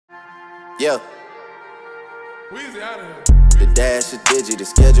Yeah. Weezy out of here. The dash is digi, the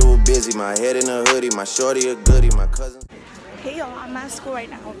schedule busy. My head in a hoodie, my shorty a goodie, my cousin. Hey y'all, I'm at school right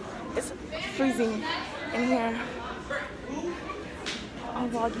now. It's freezing in here.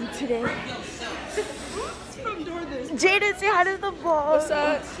 I'm vlogging today. Jaden, say hi to the vlog. What's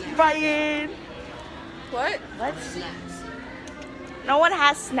up? Ryan. What? What? No one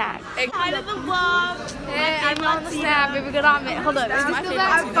has snacks. Hi to the vlog. Hey, I'm on the snap. Baby, good on me. Hold up. This is my favorite.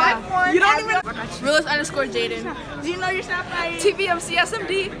 I'm 5'1". You don't even. Realist_Jaden. Do you know your snap, Ryan?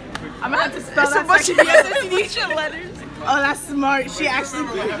 TVMCSMD. I'm gonna have to spell that. TVMCSMD letters. Oh, that's smart. She actually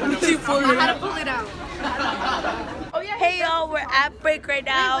pulled it. I had to pull it out. Oh, yeah. Hey y'all, we're at break right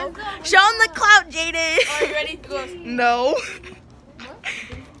now. Show them the clout, Jaden. Are you ready? Go. No.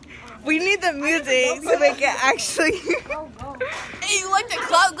 We need the music so they can actually. Hey, you like the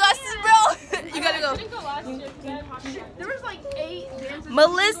cloud glasses, bro? You gotta go. There was like 8 dances.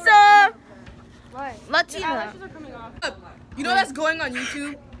 Melissa. What? Latina. Eyelashes are coming off. You know that's going on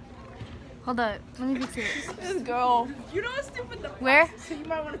YouTube? Hold up. Let me fix it. This girl. You know what's stupid though? Where? So you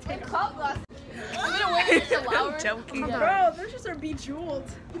might want to take Cloud glasses. I'm gonna wear it to I'm joking. Bro, those just are bejeweled.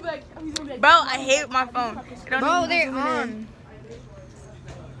 Bro, I hate my phone. Bro, they're on.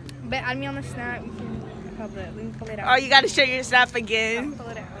 But add me on the snap. We can pull it out. Oh, you gotta show your snap again. Pull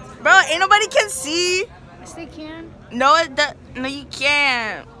it out. Bro, ain't nobody can see. Yes, they can. No, no, you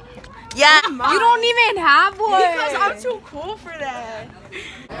can't. Yeah. You don't even have one. Because I'm too cool for that.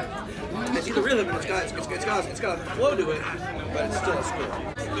 It's either rhythm, it's got a flow to it, but it's still a score.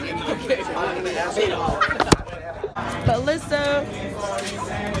 Melissa.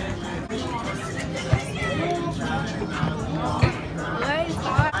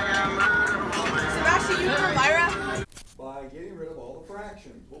 Sebastian, you remember Myra? By getting rid of all the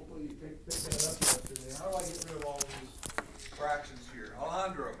fractions. Hopefully you picked that up yesterday. How do I get rid of all these fractions here?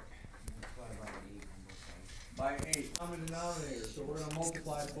 Alejandro. By 8. Common denominator. So we're going to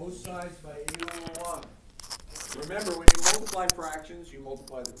multiply both sides by 8 over 1. Remember, when you multiply fractions, you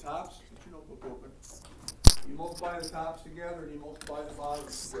multiply the tops. Get your notebook open. You multiply the tops together and you multiply the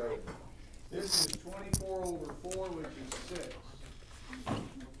bottoms together. This is 24 over 4, which is 6.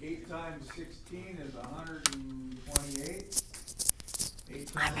 8 times 16 is 128. 8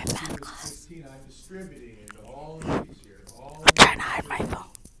 times 2 is 16. I'm distributing into all of these here. All of Trying to hide my phone.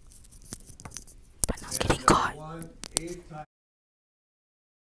 But not getting caught. 1/8 times.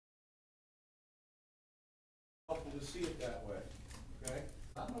 Helpful to see it that way. Okay?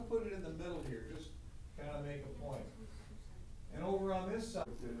 I'm going to put it in the middle here, just kind of make a point. And over on this side,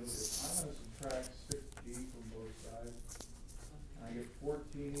 I'm going to subtract 6g from both sides. I get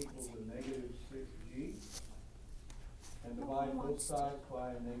 14 equals a negative 6g. And divide both sides by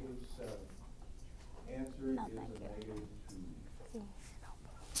a negative 7. Answer is a negative 2.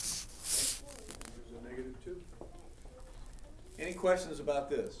 There's a negative 2. Any questions about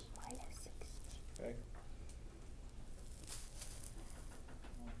this? Okay.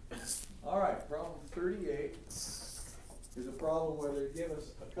 All right, problem 38 is a problem where they give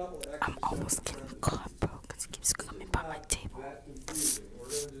us a couple of extra. I'm almost getting caught, bro, because it keeps coming by my table. That confusing. We're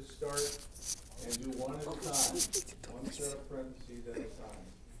going to just start and do one at a time. One set of parentheses at a time.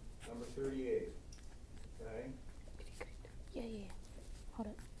 Number 38. Okay? Yeah. Hold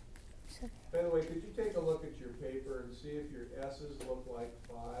up. By the way, could you take a look at your paper and see if your S's look like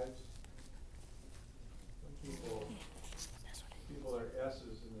 5s? Some people are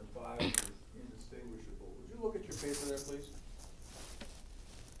S's and their 5s are indistinguishable. Would you look at your paper there, please?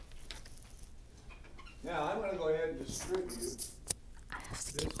 Now, I'm going to go ahead and distribute. I have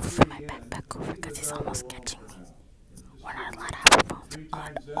to keep moving my backpack over because it's almost catching me. We're not allowed to have our phones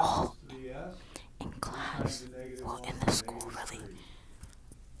on all in class. Well, in the school, really.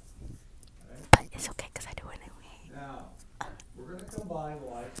 But it's okay because I do it anyway. Now, we're going to combine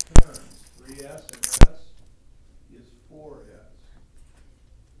like terms. 3s and s is 4s.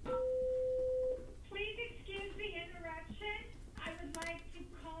 Please excuse the interruption. I would like to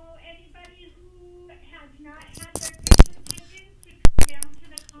call anybody who has not had their fixed attendance to come down to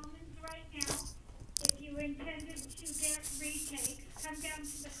the Commons right now. If you intended to get retakes, come down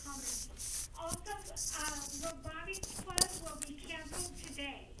to the Commons. Also, robotics club will be canceled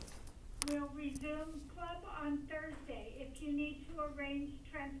today. We'll resume club on Thursday. If you need to arrange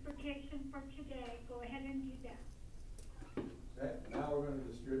transportation for today, go ahead and do that. Okay, now we're going to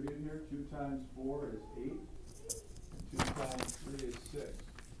distribute here. 2 times 4 is 8. And 2 times 3 is 6.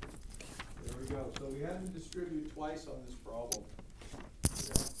 There we go. So we had to distribute twice on this problem.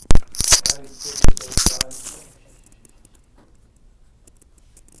 Okay. Adding 6 to both sides.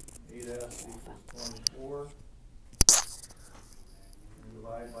 8s equals 24. And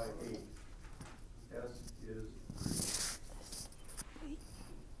divide by 8.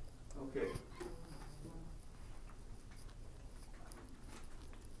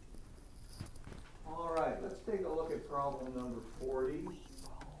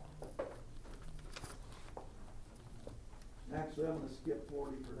 Actually, I'm gonna skip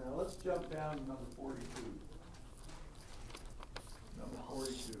 40 for now. Let's jump down to number 42. Number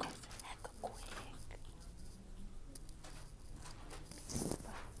 42.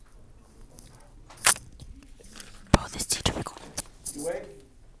 Bro, this teacher be going. You awake?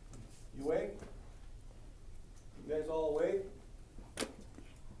 You awake? You guys all awake?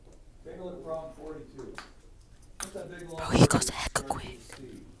 Take a look at problem 42. What's that big long Bro, word he goes that hecka starts quick. with a C?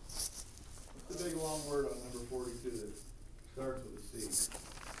 What's the big long word on number 42 that starts with a C?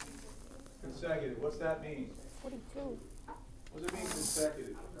 Consecutive. What's that mean? 42. What does it mean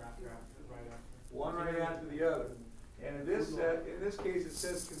consecutive? One right after the other. And in this case, it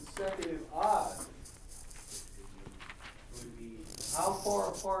says consecutive odd. How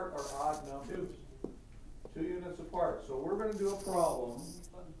far apart are odd numbers? 2 units apart. So we're going to do a problem,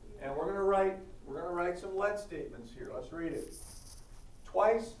 and we're going to write some let statements here. Let's read it.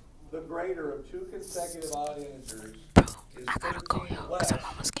 Twice the greater of 2 consecutive odd integers is I gotta go, yo, 13 because I'm less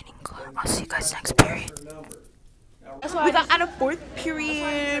almost getting close. than I'll see you guys 2 next times the period. lesser number. Now, We got out of 4th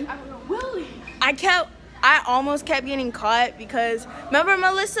period. I almost kept getting caught because, remember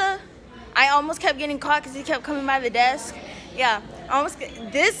Melissa? I almost kept getting caught because he kept coming by the desk. Yeah,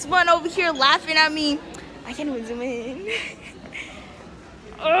 this one over here laughing at me. I can't even zoom in.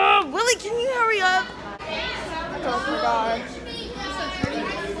 Oh, Willie, can you hurry up? Oh my God.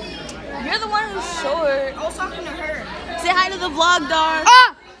 You're the one who's short. I was talking to her. Say hi to the vlog, Dar.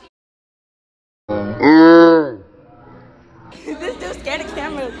 Ah! This dude's scared of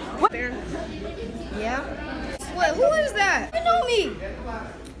cameras. What? Yeah? What? Who is that? You know me.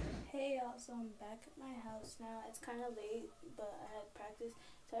 Hey y'all, so I'm back at my house now. It's kind of late, but I had practice,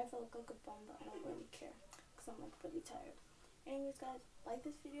 so I felt like a bum, but I don't really care because I'm like really tired. Anyways guys, like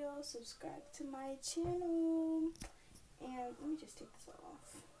this video, subscribe to my channel, and let me just take this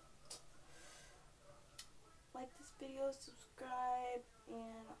off. Like this video, subscribe,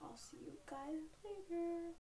 and I'll see you guys later.